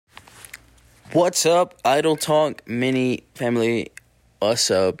What's up, Idle Talk Mini Family?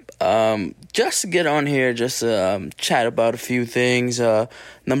 What's up? Just to get on here, just to chat about a few things.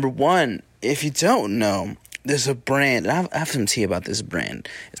 Number one, if you don't know, there's a brand, and I have some tea about this brand.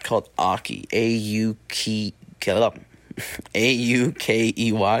 It's called Aukey, Aukey,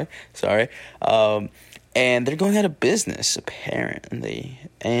 sorry. And they're going out of business, apparently.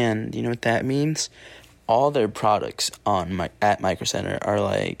 And you know what that means? All their products at Micro Center are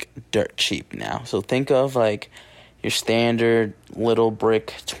like dirt cheap now. So think of like your standard little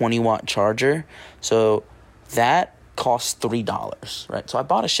brick 20-watt charger. So that costs $3, right? So I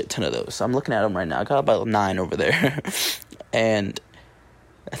bought a shit ton of those. So I'm looking at them right now. I got about 9 over there. And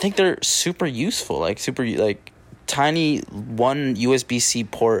I think they're super useful, like tiny one USB-C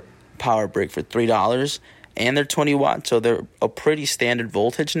port power brick for $3, and they're 20 watts, so they're a pretty standard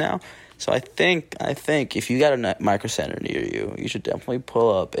voltage now. So I think if you got a Micro Center near you, you should definitely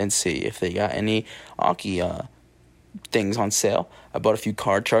pull up and see if they got any Aukey things on sale. I bought a few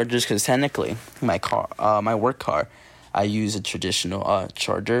car chargers because technically my work car, I use a traditional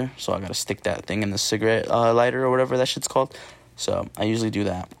charger, so I gotta stick that thing in the cigarette lighter or whatever that shit's called. So I usually do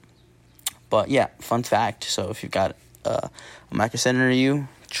that. But yeah, fun fact. So if you've got a Micro Center near you,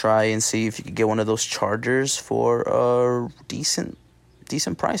 try and see if you can get one of those chargers for a decent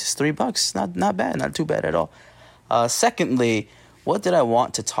price. It's $3. Not bad. Not too bad at all. Secondly, what did I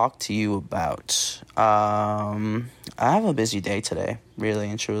want to talk to you about? I have a busy day today, really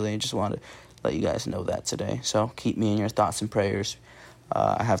and truly. I just wanted to let you guys know that today. So keep me in your thoughts and prayers.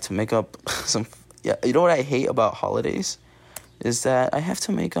 I have to make up some... Yeah, you know what I hate about holidays? Is that I have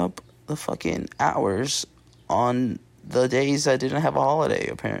to make up the fucking hours on the days I didn't have a holiday,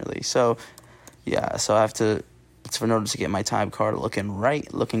 apparently. So, yeah, so I have to... in order to get my time card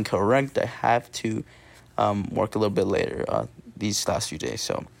looking correct, I have to work a little bit later these last few days.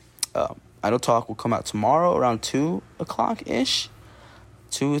 So, Idle Talk will come out tomorrow around 2 o'clock-ish.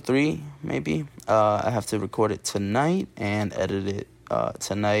 2, 3, maybe. I have to record it tonight and edit it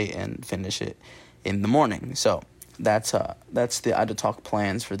tonight and finish it in the morning. So, that's the Idle Talk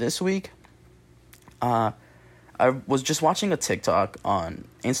plans for this week. I was just watching a TikTok on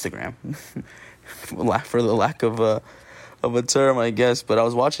Instagram. For the lack of a term, I guess, but I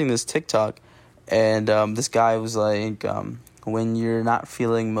was watching this TikTok, and this guy was like, when you're not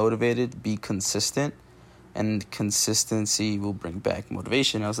feeling motivated, be consistent, and consistency will bring back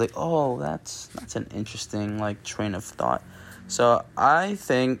motivation. I was like, oh, that's an interesting like train of thought. So I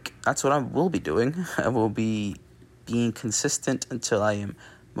think that's what I will be doing. I will be being consistent until I am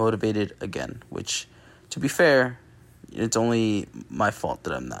motivated again, which, to be fair, it's only my fault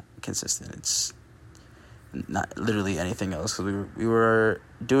that I'm not consistent. It's not literally anything else, because we were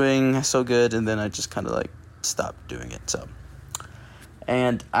doing so good, and then I just kind of like stopped doing it. So,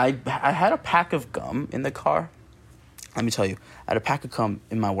 and I had a pack of gum in the car. Let me tell you, I had a pack of gum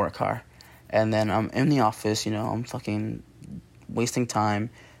in my work car, and then I'm in the office. You know, I'm fucking wasting time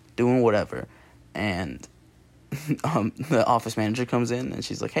doing whatever, and the office manager comes in, and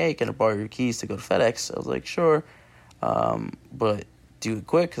she's like, "Hey, can I borrow your keys to go to FedEx?" I was like, "Sure, but do it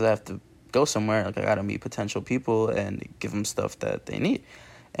quick, because I have to go somewhere. Like, I gotta meet potential people and give them stuff that they need."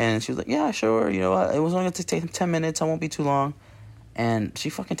 And she was like, "Yeah, sure. You know, it was only gonna take 10 minutes. I won't be too long." And she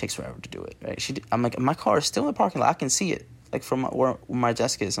fucking takes forever to do it. Right? I'm like, my car is still in the parking lot. I can see it, like from where my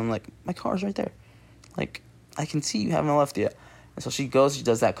desk is. I'm like, my car's right there. Like, I can see you haven't left yet. And so she goes, she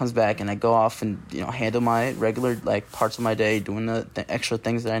does that, comes back, and I go off and handle my regular like parts of my day, doing the extra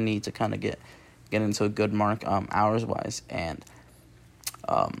things that I need to kind of get into a good mark hours wise. And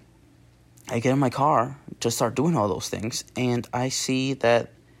I get in my car, just start doing all those things, and I see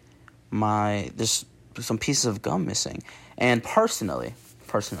that there's some pieces of gum missing. And personally,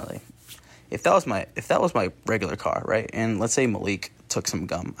 if that was my regular car, right, and let's say Malik took some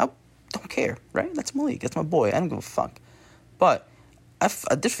gum, I don't care, right? That's Malik, that's my boy. I don't give a fuck. But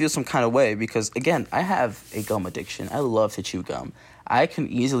I did feel some kind of way, because again, I have a gum addiction. I love to chew gum. I can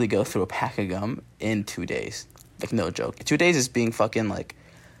easily go through a pack of gum in 2 days. Like, no joke. 2 days is being fucking like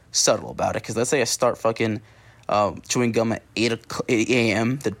subtle about it, because let's say I start fucking chewing gum at 8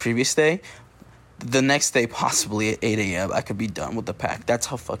 a.m. the previous day, the next day possibly at 8 a.m. I could be done with the pack. That's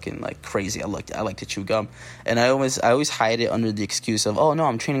how fucking like crazy I like to chew gum. And I always hide it under the excuse of, oh no,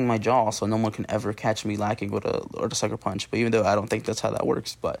 I'm training my jaw so no one can ever catch me lacking with a sucker punch. But even though I don't think that's how that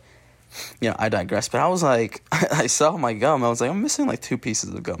works, but I digress. But I was like, I saw my gum, I was like, I'm missing like 2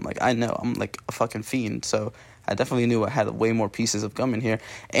 pieces of gum. Like, I know I'm like a fucking fiend, so I definitely knew I had way more pieces of gum in here.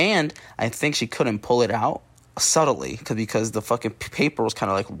 And I think she couldn't pull it out subtly because the fucking paper was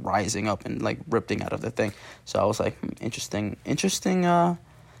kind of like rising up and like ripping out of the thing. So I was like, interesting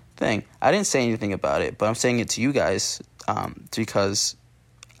thing. I didn't say anything about it, but I'm saying it to you guys because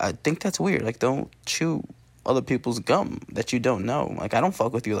I think that's weird. Like, don't chew other people's gum that you don't know. Like, I don't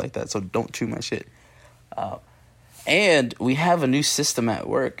fuck with you like that, so don't chew my shit. And we have a new system at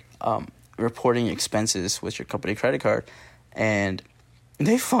work, reporting expenses with your company credit card. And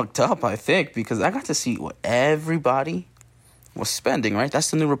they fucked up, I think, because I got to see what everybody was spending, right?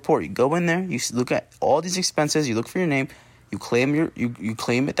 That's the new report. You go in there, you look at all these expenses, you look for your name, you claim you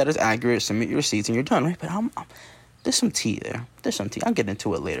claim it that is accurate, submit your receipts, and you're done, right? But there's some tea there. There's some tea. I'll get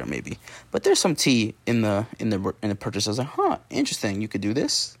into it later, maybe. But there's some tea in the purchase. I was like, interesting. You could do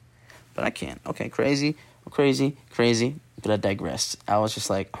this, but I can't. Okay, crazy. But I digress. I was just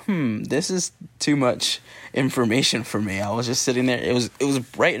like, this is too much information for me. I was just sitting there. It was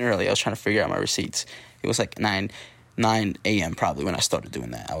bright and early. I was trying to figure out my receipts. It was like 9 a.m. probably when I started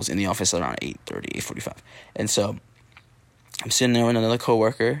doing that. I was in the office around 8:30, 8:45. And so I'm sitting there with another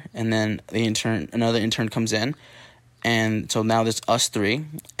coworker, and then another intern comes in. And so now there's us three,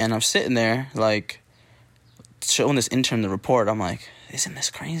 and I'm sitting there like showing this intern the report. I'm like, isn't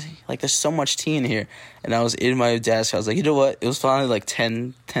this crazy? Like, there's so much tea in here. And I was in my desk. I was like, you know what? It was finally like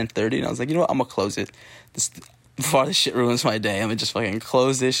 10:30, and I was like, you know what? I'm gonna close it. Before this shit ruins my day, I'm gonna just fucking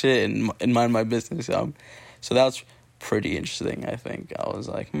close this shit and mind my business. So that was pretty interesting. I think I was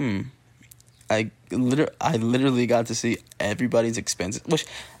like, I literally got to see everybody's expenses. Which,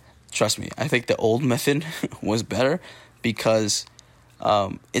 trust me, I think the old method was better because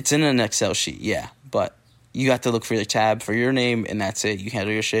it's in an Excel sheet, yeah, but you have to look for the tab for your name, and that's it. You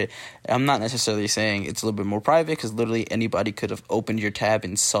handle your shit. I'm not necessarily saying it's a little bit more private, because literally anybody could have opened your tab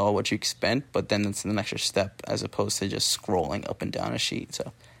and saw what you spent, but then it's an extra step as opposed to just scrolling up and down a sheet.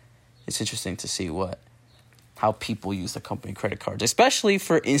 So it's interesting to see how people use the company credit cards, especially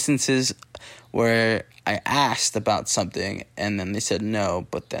for instances where I asked about something and then they said no,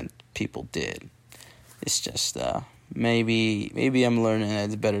 but then people did. It's just maybe I'm learning that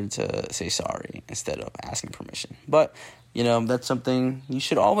it's better to say sorry instead of asking permission. But, that's something you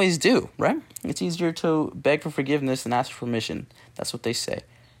should always do, right? It's easier to beg for forgiveness than ask for permission. That's what they say.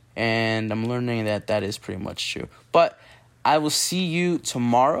 And I'm learning that is pretty much true. But I will see you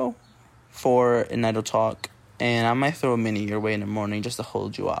tomorrow for an idle talk. And I might throw a mini your way in the morning just to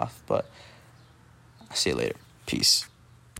hold you off. But I'll see you later. Peace.